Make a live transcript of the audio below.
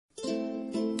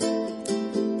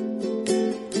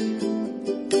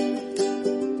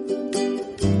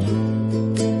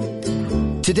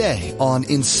Today on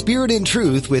In Spirit and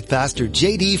Truth with Pastor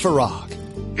J.D.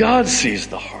 Farag. God sees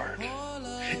the heart.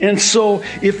 And so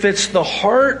if it's the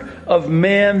heart of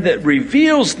man that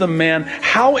reveals the man,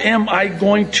 how am I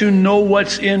going to know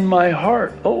what's in my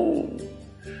heart? Oh,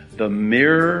 the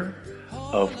mirror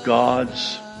of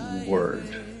God's Word.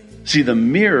 See, the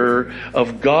mirror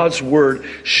of God's Word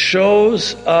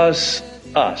shows us,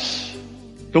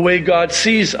 the way God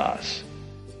sees us,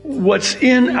 what's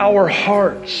in our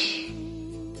hearts.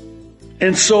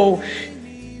 And so,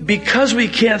 because we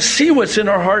can't see what's in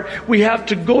our heart, we have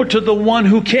to go to the one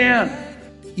who can.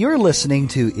 You're listening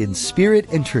to In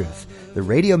Spirit and Truth, the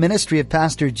radio ministry of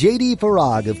Pastor J.D.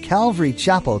 Farag of Calvary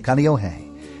Chapel,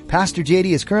 Kaneohe. Pastor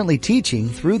J.D. is currently teaching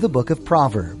through the book of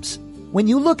Proverbs. When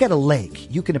you look at a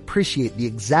lake, you can appreciate the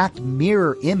exact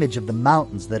mirror image of the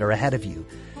mountains that are ahead of you.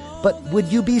 But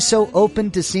would you be so open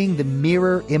to seeing the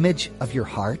mirror image of your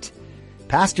heart?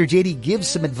 Pastor J.D. gives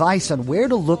some advice on where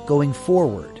to look going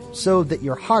forward so that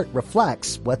your heart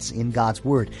reflects what's in God's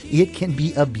Word. It can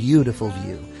be a beautiful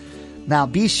view. Now,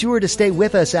 be sure to stay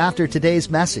with us after today's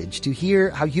message to hear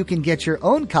how you can get your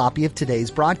own copy of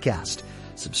today's broadcast.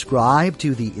 Subscribe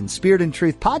to the In Spirit and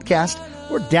Truth podcast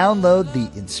or download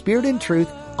the In Spirit and Truth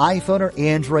iPhone or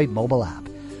Android mobile app.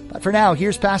 But for now,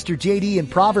 here's Pastor J.D. in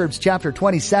Proverbs chapter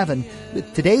 27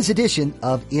 with today's edition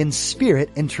of In Spirit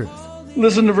and Truth.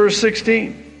 Listen to verse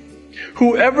 16.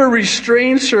 Whoever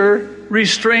restrains her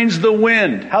restrains the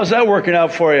wind. How's that working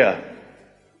out for you?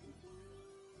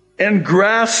 And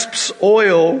grasps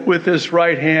oil with his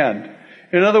right hand.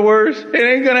 In other words, it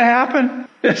ain't going to happen.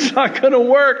 It's not going to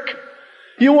work.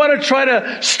 You want to try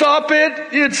to stop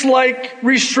it? It's like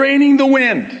restraining the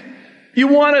wind. You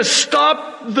want to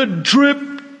stop the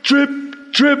drip,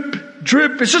 drip, drip,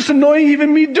 drip. It's just annoying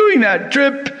even me doing that.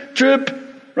 Drip, drip,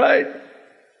 right?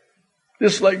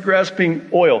 Just like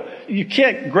grasping oil. You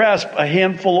can't grasp a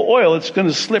handful of oil. It's going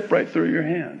to slip right through your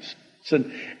hands. It's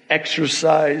an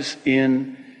exercise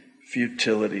in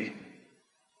futility.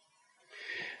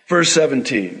 Verse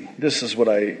 17. This is what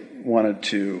I wanted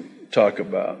to talk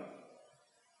about.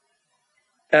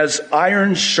 As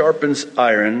iron sharpens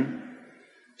iron,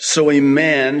 so a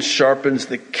man sharpens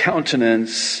the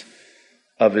countenance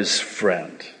of his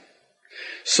friend.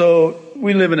 So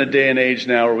we live in a day and age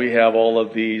now where we have all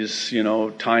of these,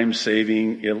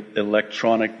 time-saving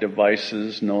electronic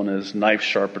devices known as knife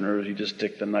sharpeners. You just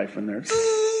stick the knife in there.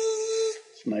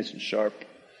 It's nice and sharp.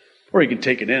 Or you can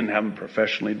take it in and have them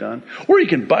professionally done. Or you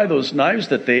can buy those knives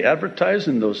that they advertise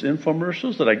in those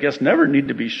infomercials that I guess never need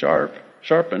to be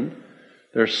sharpened.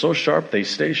 They're so sharp, they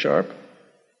stay sharp.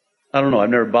 I don't know.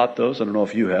 I've never bought those. I don't know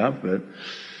if you have, but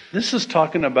this is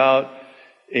talking about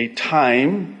a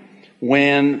time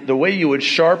when the way you would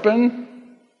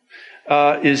sharpen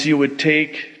is you would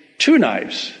take two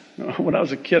knives. When I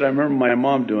was a kid, I remember my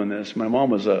mom doing this. My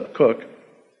mom was a cook,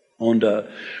 owned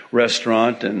a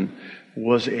restaurant, and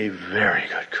was a very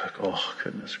good cook. Oh,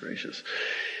 goodness gracious.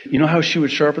 You know how she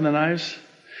would sharpen the knives?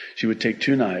 She would take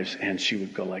two knives and she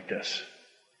would go like this.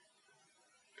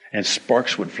 And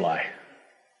sparks would fly.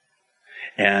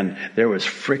 And there was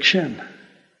friction.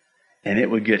 And it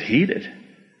would get heated.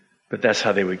 But that's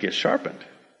how they would get sharpened.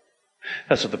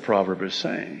 That's what the proverb is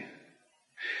saying.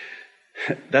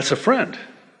 That's a friend.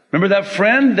 Remember that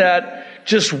friend that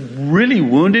just really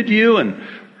wounded you and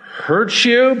hurt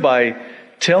you by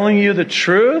telling you the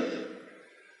truth?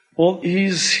 Well,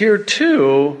 he's here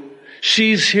too.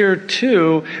 She's here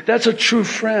too. That's a true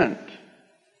friend.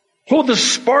 Well, the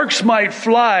sparks might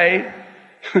fly.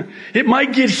 It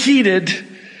might get heated.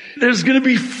 There's going to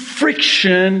be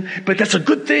friction, but that's a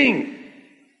good thing.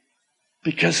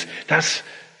 Because that's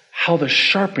how the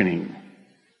sharpening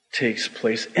takes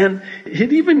place. And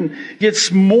it even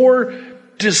gets more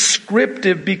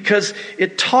descriptive because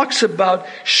it talks about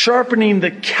sharpening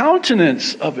the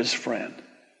countenance of his friend.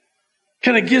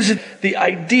 Kind of gives it the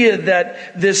idea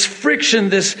that this friction,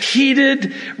 this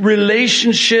heated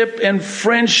relationship and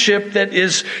friendship that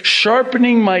is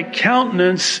sharpening my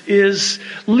countenance is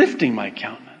lifting my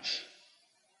countenance.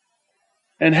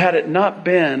 And had it not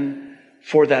been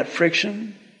for that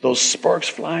friction, those sparks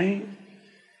flying,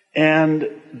 and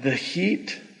the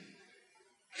heat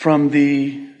from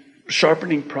the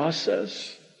sharpening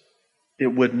process, it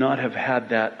would not have had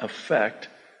that effect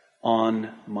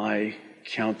on my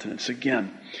countenance.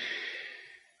 Again,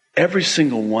 every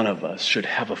single one of us should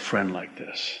have a friend like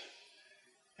this.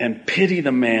 And pity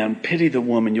the man, pity the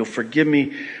woman. You'll forgive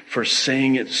me for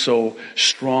saying it so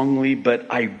strongly, but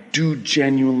I do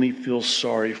genuinely feel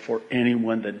sorry for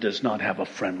anyone that does not have a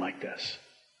friend like this.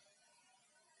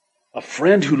 A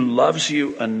friend who loves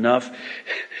you enough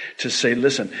to say,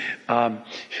 listen,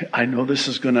 I know this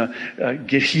is going to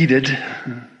get heated.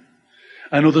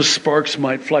 I know the sparks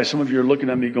might fly. Some of you are looking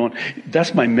at me going,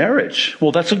 that's my marriage.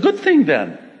 Well, that's a good thing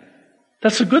then.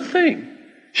 That's a good thing.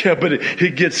 Yeah, but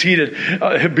it gets heated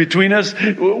between us.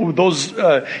 Those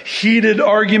heated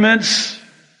arguments,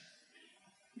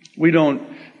 we don't,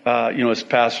 as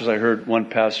pastors, I heard one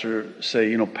pastor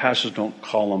say, pastors don't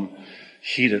call them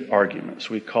heated arguments.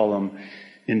 We call them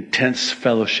intense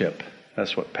fellowship.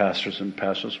 That's what pastors and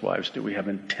pastors' wives do. We have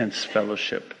intense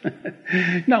fellowship.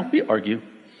 No, we argue.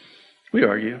 We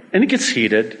argue. And it gets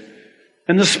heated.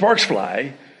 And the sparks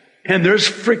fly. And there's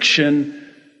friction.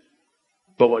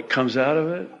 But what comes out of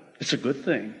it, it's a good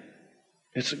thing.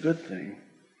 It's a good thing.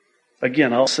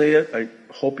 Again, I'll say it. I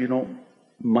hope you don't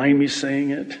mind me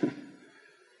saying it.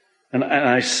 And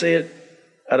I say it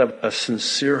out of a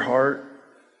sincere heart.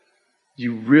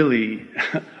 You really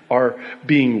are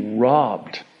being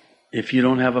robbed if you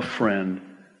don't have a friend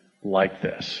like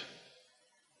this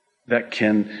that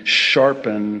can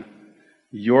sharpen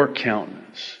your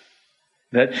countenance.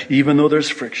 That even though there's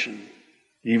friction,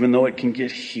 even though it can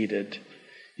get heated,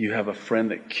 you have a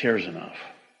friend that cares enough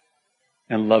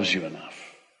and loves you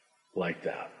enough like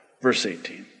that. Verse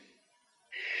 18.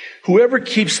 Whoever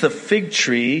keeps the fig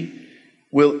tree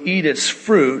will eat its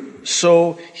fruit,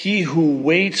 so he who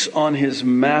waits on his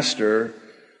master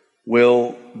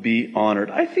will be honored.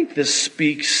 I think this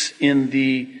speaks in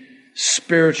the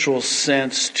spiritual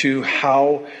sense to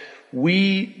how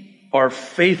we are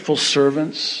faithful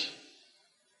servants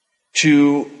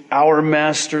to our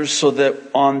master, so that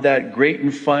on that great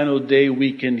and final day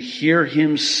we can hear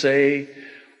him say,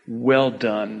 well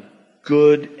done,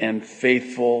 good and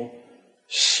faithful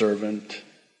servant.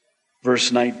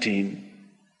 Verse 19.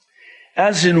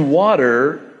 As in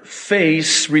water,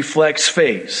 face reflects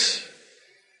face,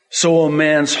 so a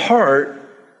man's heart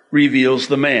reveals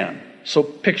the man. So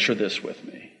picture this with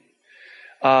me.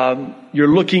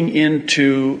 You're looking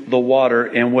into the water,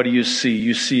 and what do you see?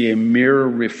 You see a mirror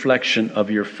reflection of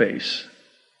your face.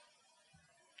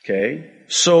 Okay?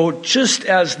 So just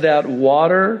as that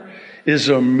water is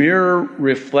a mirror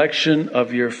reflection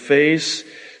of your face,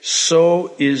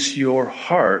 so is your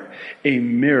heart a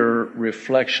mirror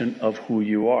reflection of who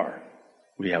you are.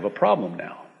 We have a problem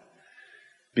now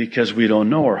because we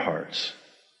don't know our hearts.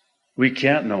 We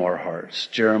can't know our hearts.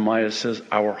 Jeremiah says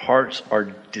our hearts are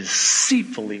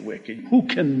deceitfully wicked. Who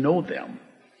can know them?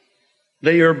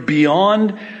 They are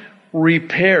beyond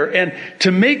repair. And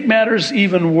to make matters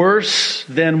even worse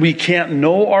than we can't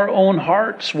know our own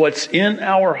hearts, what's in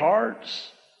our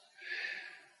hearts,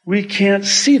 we can't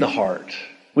see the heart.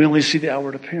 We only see the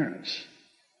outward appearance.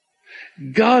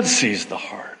 God sees the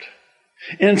heart.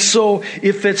 And so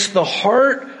if it's the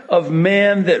heart of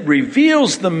man that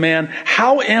reveals the man,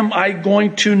 how am I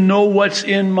going to know what's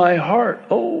in my heart?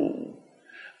 Oh,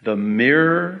 the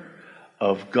mirror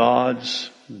of God's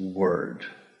Word.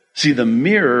 See, the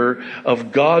mirror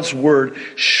of God's Word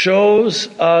shows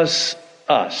us,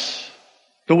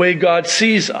 the way God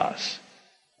sees us,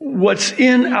 what's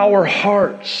in our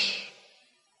hearts.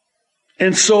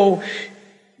 And so,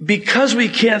 because we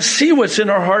can't see what's in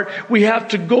our heart, we have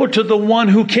to go to the one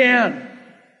who can,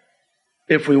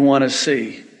 if we want to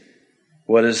see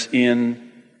what is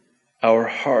in our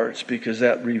hearts, because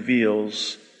that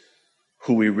reveals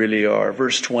who we really are.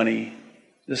 Verse 20,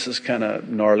 this is kind of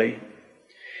gnarly.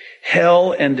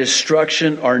 Hell and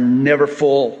destruction are never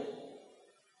full,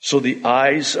 so the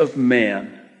eyes of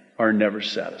man are never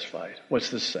satisfied. What's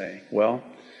this saying? Well,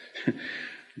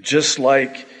 just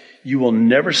like you will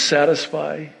never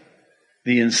satisfy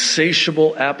the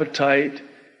insatiable appetite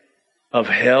of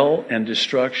hell and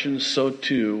destruction, so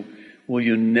too will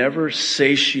you never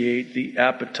satiate the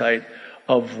appetite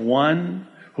of one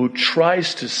who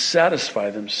tries to satisfy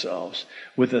themselves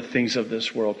with the things of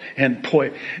this world. And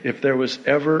boy, if there was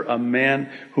ever a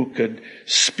man who could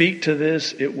speak to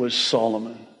this, it was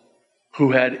Solomon,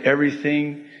 who had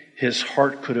everything his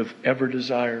heart could have ever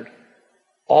desired.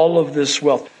 All of this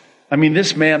wealth. I mean,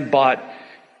 this man bought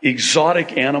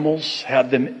exotic animals, had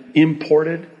them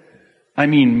imported. I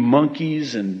mean,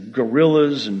 monkeys and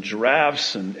gorillas and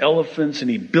giraffes and elephants. And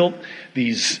he built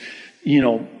these,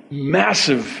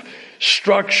 massive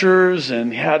structures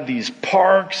and had these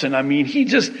parks. And I mean,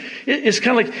 it's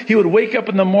kind of like he would wake up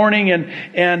in the morning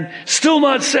and still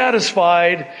not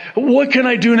satisfied. What can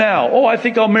I do now? Oh, I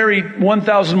think I'll marry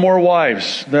 1,000 more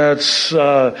wives. That's,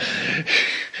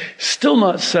 still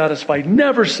not satisfied,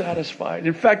 never satisfied.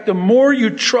 In fact, the more you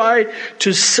try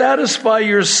to satisfy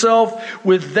yourself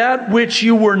with that which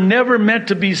you were never meant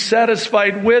to be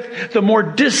satisfied with, the more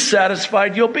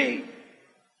dissatisfied you'll be.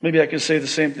 Maybe I could say the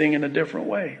same thing in a different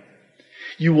way.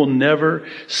 You will never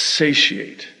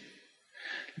satiate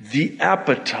the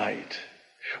appetite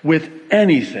with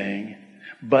anything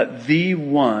but the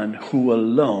one who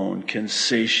alone can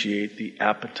satiate the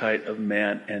appetite of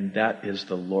man, and that is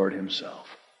the Lord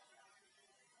himself.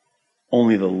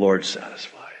 Only the Lord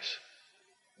satisfies.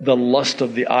 The lust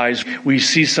of the eyes. We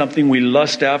see something, we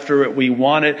lust after it, we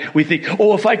want it. We think,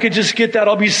 oh, if I could just get that,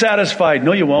 I'll be satisfied.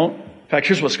 No, you won't. In fact,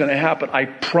 here's what's going to happen. I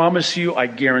promise you, I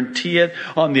guarantee it,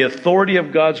 on the authority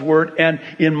of God's word and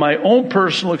in my own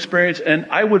personal experience, and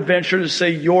I would venture to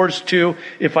say yours too,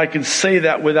 if I can say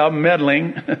that without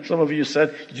meddling. Some of you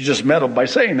said you just meddled by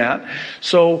saying that.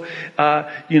 So,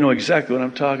 you know exactly what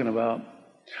I'm talking about.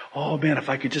 Oh man, if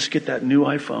I could just get that new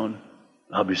iPhone,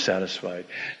 I'll be satisfied.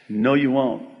 No, you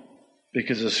won't.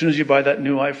 Because as soon as you buy that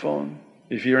new iPhone,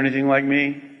 if you're anything like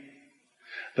me,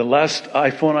 the last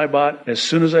iPhone I bought, as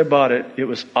soon as I bought it, it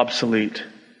was obsolete.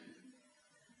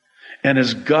 And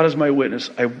as God is my witness,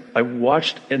 I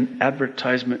watched an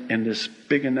advertisement and this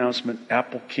big announcement.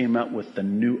 Apple came out with the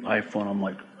new iPhone. I'm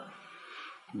like,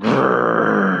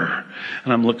 grrr.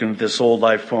 And I'm looking at this old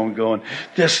iPhone going,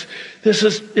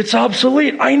 it's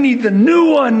obsolete. I need the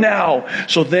new one now.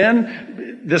 So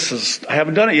then, I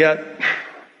haven't done it yet.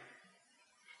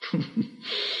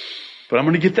 But I'm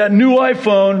going to get that new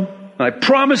iPhone. And I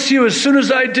promise you, as soon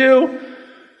as I do,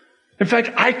 in fact,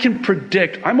 I can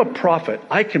predict, I'm a prophet.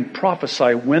 I can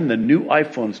prophesy when the new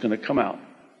iPhone is going to come out.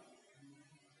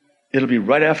 It'll be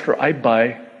right after I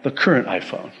buy the current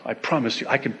iPhone. I promise you,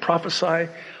 I can prophesy.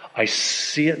 I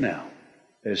see it now.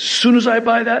 As soon as I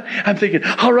buy that, I'm thinking,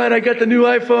 all right, I got the new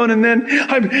iPhone, and then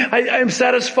I'm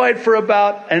satisfied for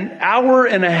about an hour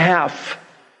and a half,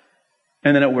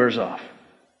 and then it wears off.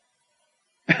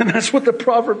 And that's what the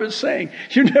proverb is saying.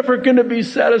 You're never going to be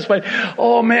satisfied.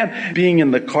 Oh man, being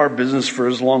in the car business for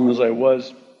as long as I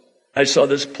was, I saw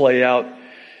this play out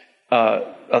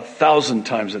 1,000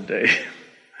 times a day.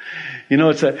 You know,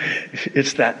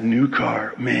 it's that new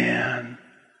car. Man,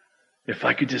 if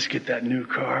I could just get that new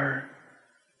car,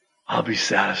 I'll be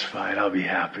satisfied. I'll be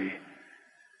happy.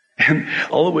 And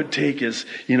all it would take is,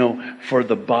 for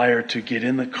the buyer to get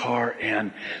in the car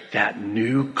and that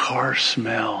new car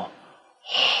smell.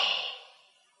 Oh,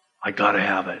 I gotta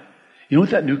have it. You know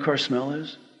what that new car smell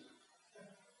is?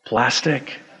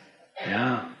 Plastic.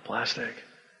 Yeah, plastic.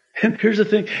 And here's the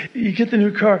thing. You get the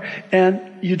new car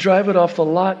and you drive it off the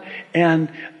lot, and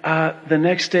the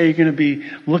next day you're going to be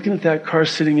looking at that car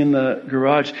sitting in the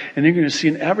garage, and you're going to see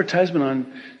an advertisement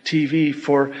on TV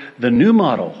for the new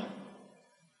model.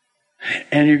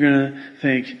 And you're going to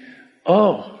think,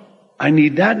 oh, I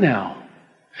need that now.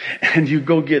 And you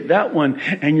go get that one,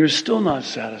 and you're still not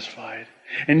satisfied.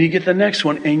 And you get the next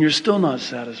one, and you're still not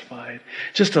satisfied.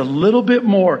 Just a little bit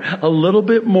more,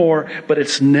 but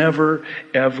it's never,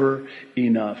 ever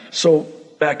enough. So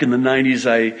back in the 90s,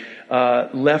 I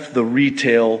left the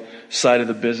retail side of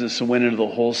the business and went into the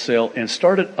wholesale and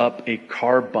started up a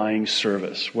car buying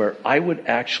service where I would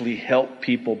actually help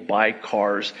people buy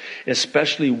cars,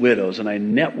 especially widows. And I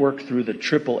networked through the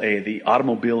AAA, the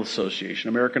Automobile Association,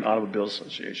 American Automobile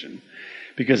Association,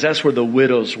 because that's where the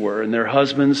widows were. And their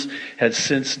husbands had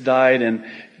since died, and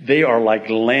they are like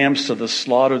lambs to the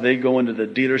slaughter. They go into the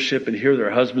dealership, and here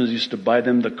their husbands used to buy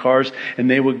them the cars,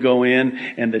 and they would go in,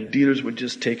 and the dealers would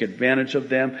just take advantage of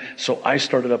them. So I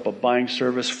started up a buying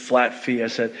service, flat fee. I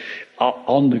said,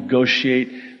 I'll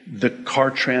negotiate the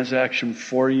car transaction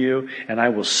for you, and I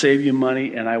will save you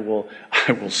money, and I will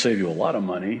save you a lot of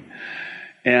money.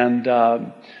 And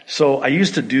so I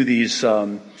used to do these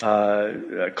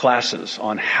classes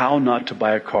on how not to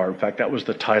buy a car. In fact, that was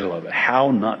the title of it,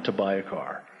 How Not to Buy a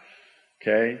Car.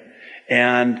 Okay?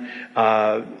 And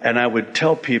I would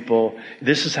tell people,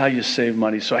 this is how you save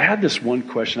money. So I had this one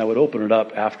question. I would open it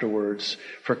up afterwards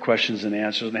for questions and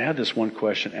answers. And I had this one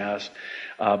question asked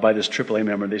by this AAA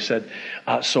member. They said,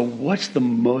 so what's the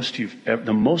most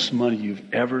money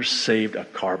you've ever saved a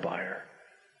car buyer?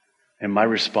 And my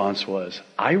response was,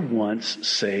 I once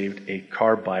saved a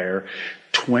car buyer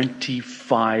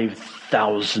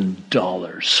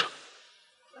 $25,000.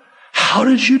 How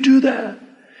did you do that?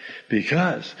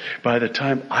 Because by the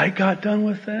time I got done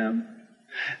with them,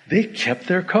 they kept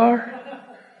their car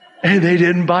and they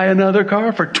didn't buy another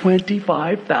car for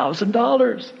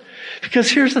 $25,000. Because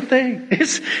here's the thing,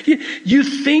 you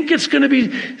think it's going to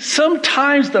be,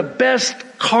 sometimes the best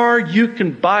car you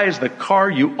can buy is the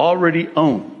car you already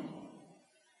own.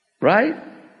 Right?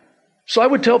 So I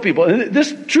would tell people, and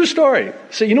this true story,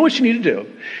 say, you know what you need to do?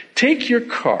 Take your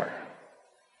car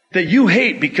that you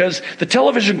hate because the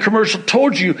television commercial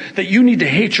told you that you need to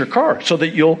hate your car so that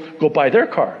you'll go buy their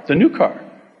car, the new car.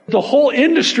 the whole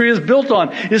industry is built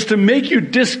on, is to make you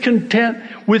discontent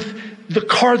with the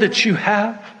car that you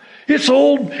have. It's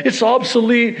old, it's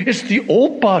obsolete, it's the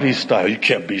old body style. You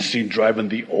can't be seen driving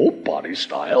the old body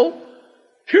style.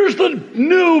 Here's the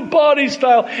new body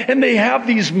style. And they have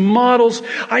these models.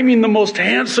 I mean, the most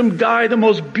handsome guy, the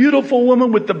most beautiful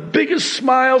woman with the biggest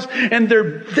smiles, and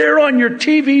they're there on your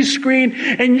TV screen.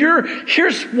 And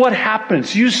here's what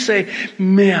happens. You say,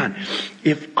 man,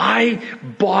 if I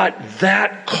bought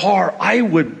that car, I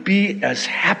would be as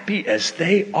happy as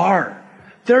they are.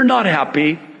 They're not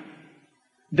happy.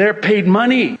 They're paid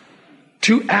money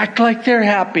to act like they're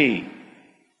happy,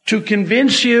 to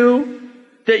convince you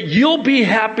that you'll be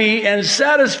happy and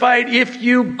satisfied if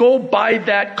you go buy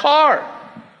that car.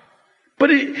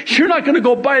 But you're not going to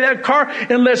go buy that car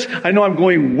unless, I know I'm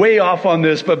going way off on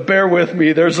this, but bear with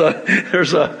me. There's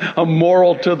a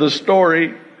moral to the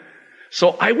story.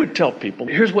 So I would tell people,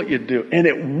 here's what you do. And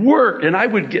it worked. And I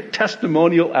would get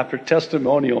testimonial after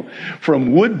testimonial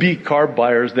from would-be car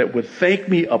buyers that would thank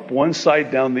me up one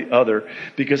side, down the other,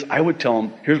 because I would tell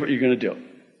them, here's what you're going to do.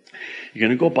 You're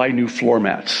going to go buy new floor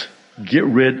mats. Get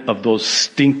rid of those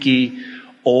stinky,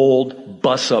 old,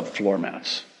 bus-up floor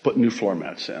mats. Put new floor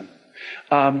mats in.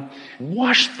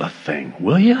 Wash the thing,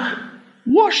 will you?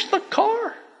 Wash the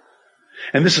car.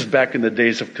 And this is back in the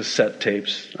days of cassette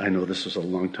tapes. I know this was a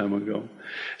long time ago.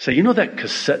 So you know that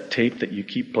cassette tape that you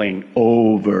keep playing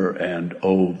over and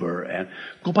over, and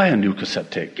go buy a new cassette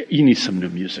tape. You need some new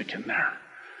music in there.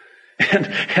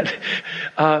 And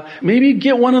maybe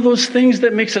get one of those things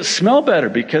that makes it smell better,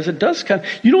 because it does kind of,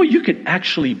 you know what you can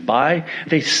actually buy?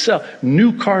 They sell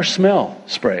new car smell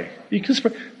spray. You can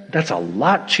spray. That's a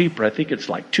lot cheaper. I think it's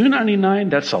like $2.99.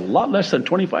 That's a lot less than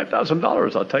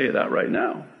 $25,000. I'll tell you that right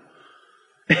now.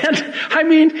 And I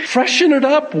mean, freshen it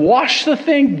up, wash the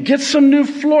thing, get some new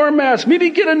floor mats, maybe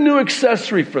get a new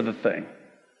accessory for the thing.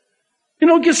 You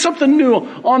know, get something new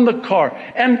on the car.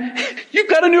 And you've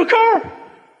got a new car.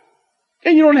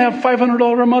 And you don't have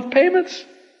 $500 a month payments.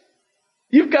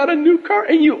 You've got a new car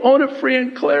and you own it free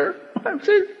and clear. I'm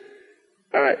saying,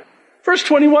 all right. Verse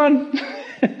 21.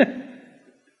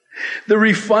 The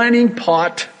refining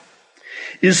pot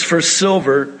is for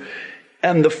silver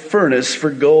and the furnace for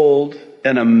gold.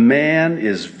 And a man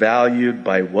is valued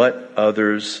by what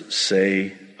others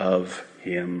say of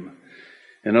him.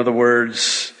 In other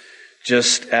words,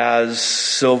 just as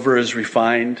silver is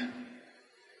refined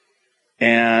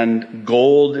and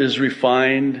gold is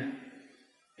refined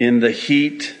in the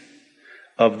heat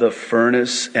of the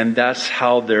furnace, and that's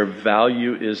how their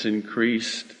value is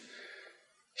increased,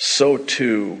 so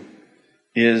too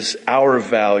is our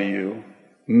value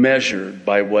measured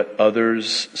by what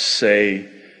others say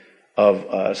of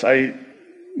us. I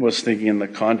was thinking in the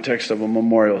context of a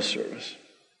memorial service.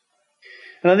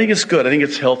 And I think it's good. I think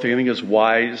it's healthy. I think it's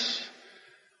wise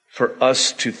for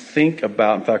us to think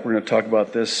about. In fact, we're going to talk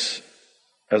about this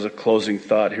as a closing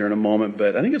thought here in a moment.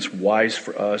 But I think it's wise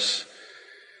for us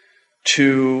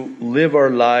to live our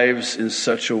lives in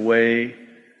such a way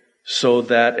so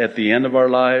that at the end of our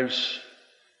lives,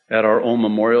 at our own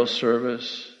memorial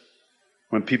service,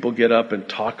 when people get up and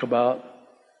talk about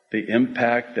the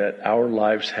impact that our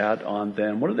lives had on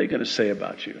them, what are they going to say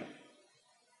about you?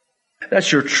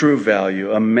 That's your true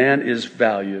value. A man is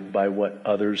valued by what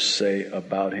others say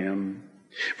about him.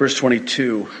 Verse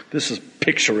 22, this is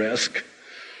picturesque.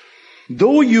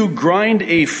 Though you grind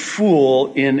a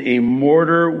fool in a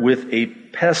mortar with a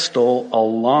pestle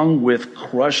along with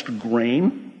crushed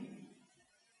grain,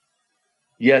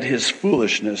 yet his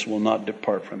foolishness will not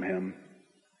depart from him.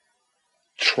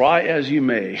 Try as you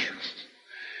may.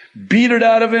 Beat it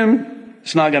out of him,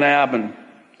 it's not going to happen.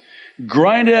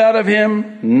 Grind it out of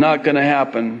him, not going to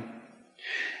happen.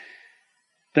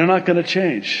 They're not going to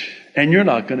change, and you're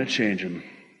not going to change them.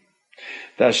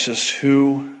 That's just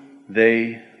who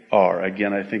they are.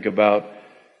 Again, I think about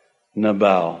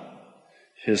Nabal.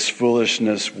 His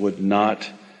foolishness would not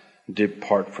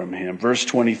depart from him. Verse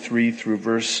 23 through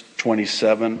verse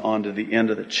 27, on to the end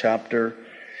of the chapter,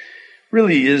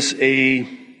 really is a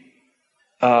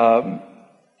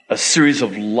series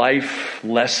of life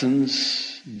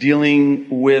lessons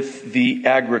dealing with the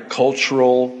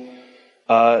agricultural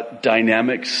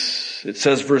dynamics. It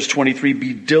says, verse 23,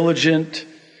 be diligent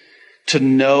to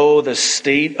know the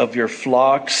state of your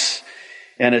flocks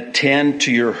and attend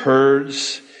to your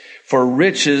herds, for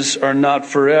riches are not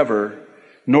forever,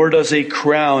 nor does a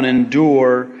crown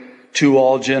endure to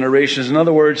all generations. In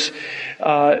other words,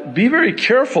 be very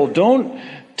careful. Don't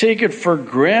take it for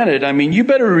granted. I mean, you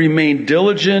better remain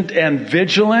diligent and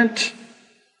vigilant,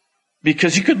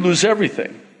 because you could lose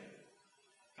everything.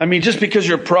 I mean, just because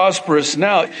you're prosperous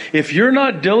now, if you're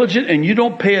not diligent and you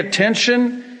don't pay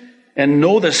attention and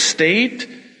know the state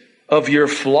of your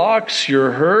flocks,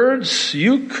 your herds,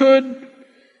 you could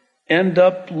end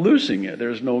up losing it.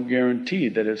 There's no guarantee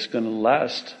that it's going to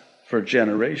last for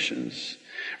generations.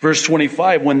 Verse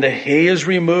 25, when the hay is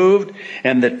removed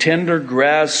and the tender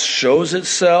grass shows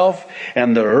itself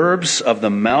and the herbs of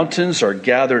the mountains are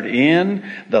gathered in,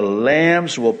 the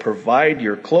lambs will provide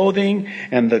your clothing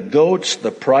and the goats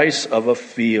the price of a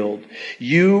field.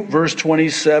 You, verse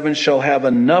 27, shall have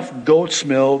enough goat's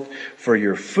milk for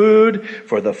your food,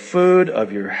 for the food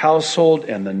of your household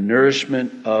and the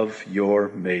nourishment of your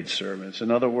maidservants.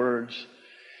 In other words,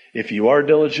 if you are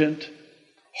diligent,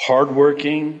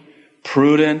 hardworking,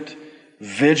 prudent,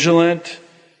 vigilant,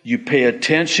 you pay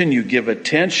attention, you give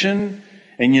attention,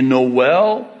 and you know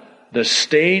well the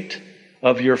state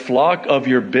of your flock, of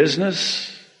your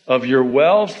business, of your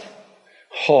wealth.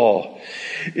 Oh,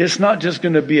 it's not just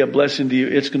going to be a blessing to you,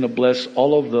 it's going to bless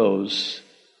all of those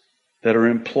that are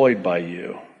employed by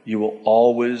you. You will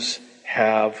always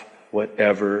have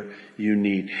whatever you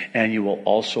need, and you will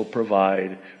also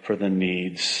provide for the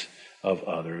needs of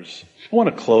others. I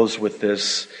want to close with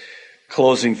this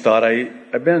closing thought.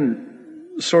 I've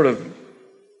been sort of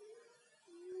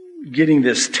getting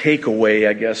this takeaway,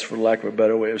 I guess, for lack of a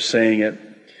better way of saying it,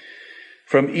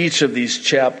 from each of these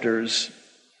chapters.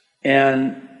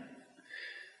 And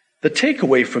the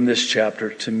takeaway from this chapter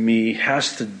to me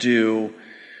has to do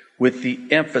with the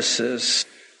emphasis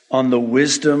on the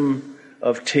wisdom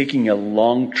of taking a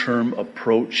long-term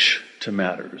approach to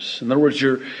matters. In other words,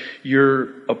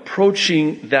 you're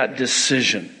approaching that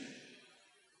decision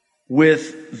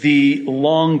with the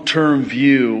long-term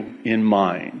view in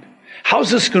mind. How's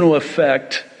this going to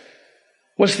affect?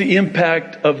 What's the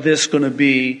impact of this going to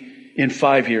be in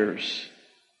 5 years,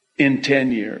 in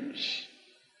 10 years?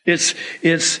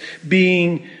 It's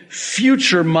being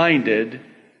future-minded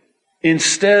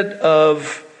instead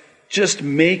of just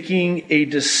making a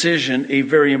decision, a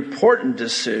very important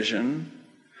decision,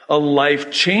 a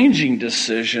life-changing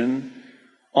decision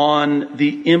on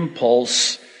the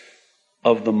impulse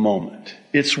of the moment.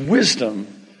 It's wisdom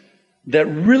that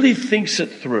really thinks it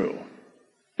through,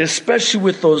 especially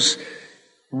with those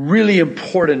really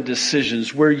important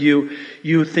decisions where you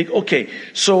think, okay,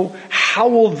 so how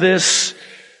will this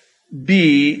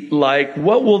be like?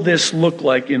 What will this look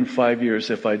like in 5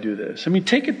 years if I do this? I mean,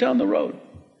 take it down the road.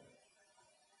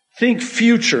 Think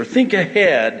future, think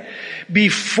ahead, be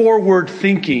forward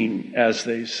thinking, as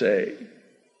they say.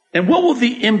 And what will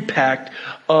the impact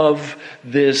of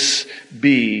this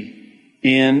be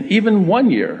in even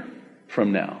 1 year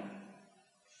from now,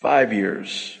 5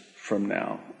 years from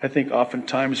now? I think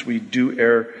oftentimes we do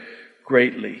err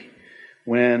greatly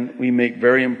when we make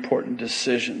very important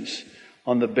decisions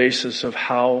on the basis of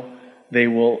how they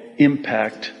will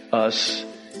impact us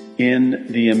in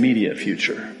the immediate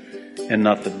future and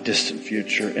not the distant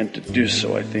future. And to do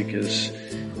so, I think, is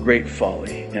great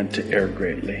folly and to err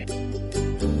greatly.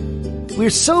 We're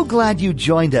so glad you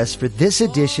joined us for this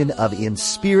edition of In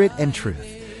Spirit and Truth.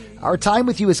 Our time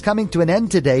with you is coming to an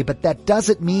end today, but that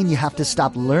doesn't mean you have to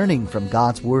stop learning from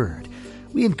God's Word.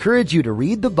 We encourage you to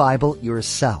read the Bible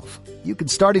yourself. You can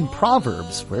start in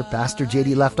Proverbs, where Pastor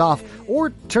J.D. left off,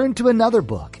 or turn to another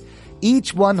book.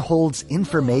 Each one holds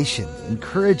information,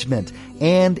 encouragement,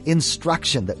 and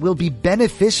instruction that will be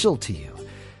beneficial to you.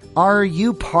 Are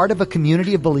you part of a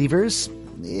community of believers?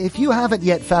 If you haven't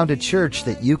yet found a church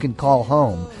that you can call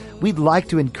home, we'd like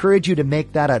to encourage you to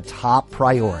make that a top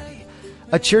priority.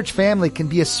 A church family can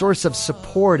be a source of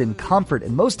support and comfort,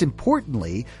 and most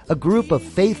importantly, a group of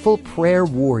faithful prayer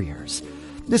warriors.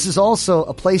 This is also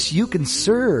a place you can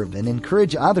serve and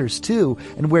encourage others too,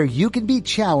 and where you can be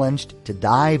challenged to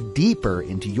dive deeper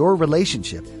into your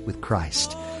relationship with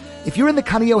Christ. If you're in the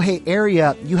Kaneohe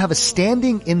area, you have a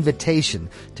standing invitation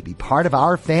to be part of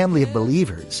our family of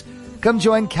believers. Come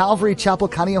join Calvary Chapel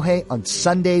Kaneohe on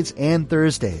Sundays and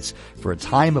Thursdays for a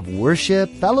time of worship,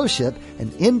 fellowship,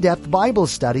 and in-depth Bible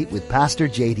study with Pastor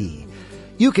J.D.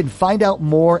 You can find out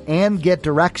more and get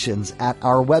directions at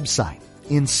our website,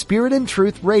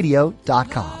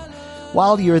 inspiritandtruthradio.com.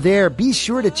 While you're there, be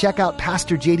sure to check out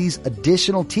Pastor J.D.'s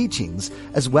additional teachings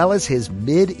as well as his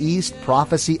Mid-East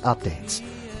prophecy updates.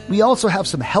 We also have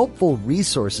some helpful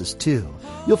resources too.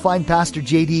 You'll find Pastor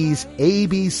J.D.'s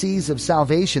ABCs of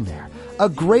Salvation there, a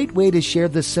great way to share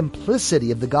the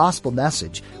simplicity of the gospel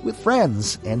message with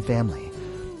friends and family.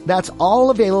 That's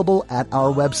all available at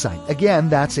our website. Again,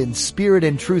 that's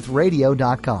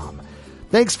inspiritandtruthradio.com.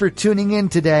 Thanks for tuning in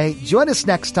today. Join us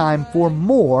next time for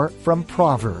more from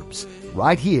Proverbs,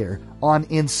 right here on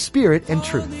In Spirit and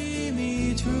Truth.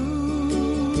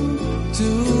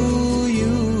 to